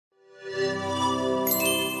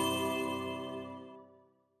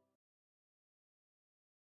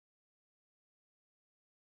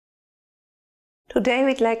Today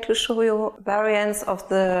we'd like to show you variants of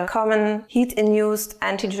the common heat-induced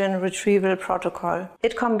antigen retrieval protocol.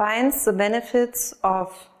 It combines the benefits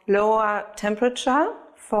of lower temperature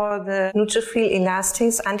for the neutrophil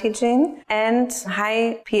elastase antigen and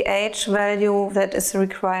high pH value that is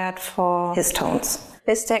required for histones.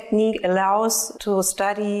 This technique allows to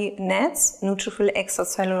study nets, neutrophil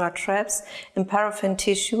extracellular traps, in paraffin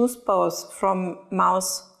tissues, both from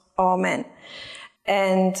mouse or man,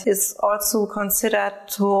 and is also considered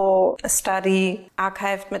to study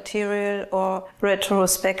archived material or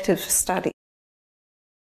retrospective study.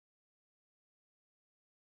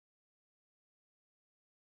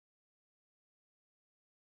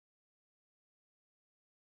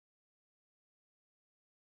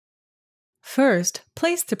 First,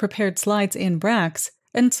 place the prepared slides in racks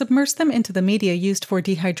and submerge them into the media used for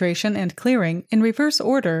dehydration and clearing in reverse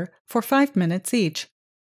order for 5 minutes each.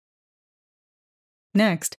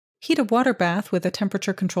 Next, heat a water bath with a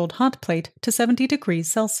temperature-controlled hot plate to 70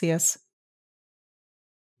 degrees Celsius.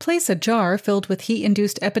 Place a jar filled with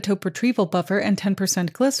heat-induced epitope retrieval buffer and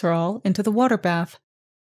 10% glycerol into the water bath.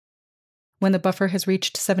 When the buffer has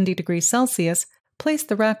reached 70 degrees Celsius, place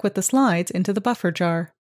the rack with the slides into the buffer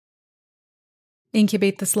jar.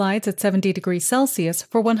 Incubate the slides at 70 degrees Celsius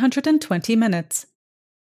for 120 minutes.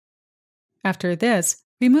 After this,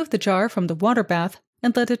 remove the jar from the water bath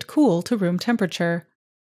and let it cool to room temperature.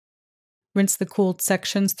 Rinse the cooled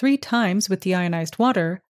sections 3 times with deionized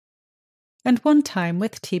water and 1 time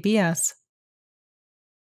with TBS.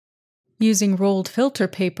 Using rolled filter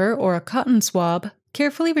paper or a cotton swab,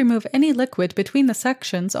 carefully remove any liquid between the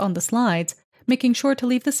sections on the slides, making sure to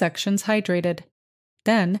leave the sections hydrated.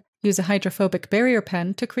 Then, use a hydrophobic barrier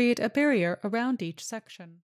pen to create a barrier around each section.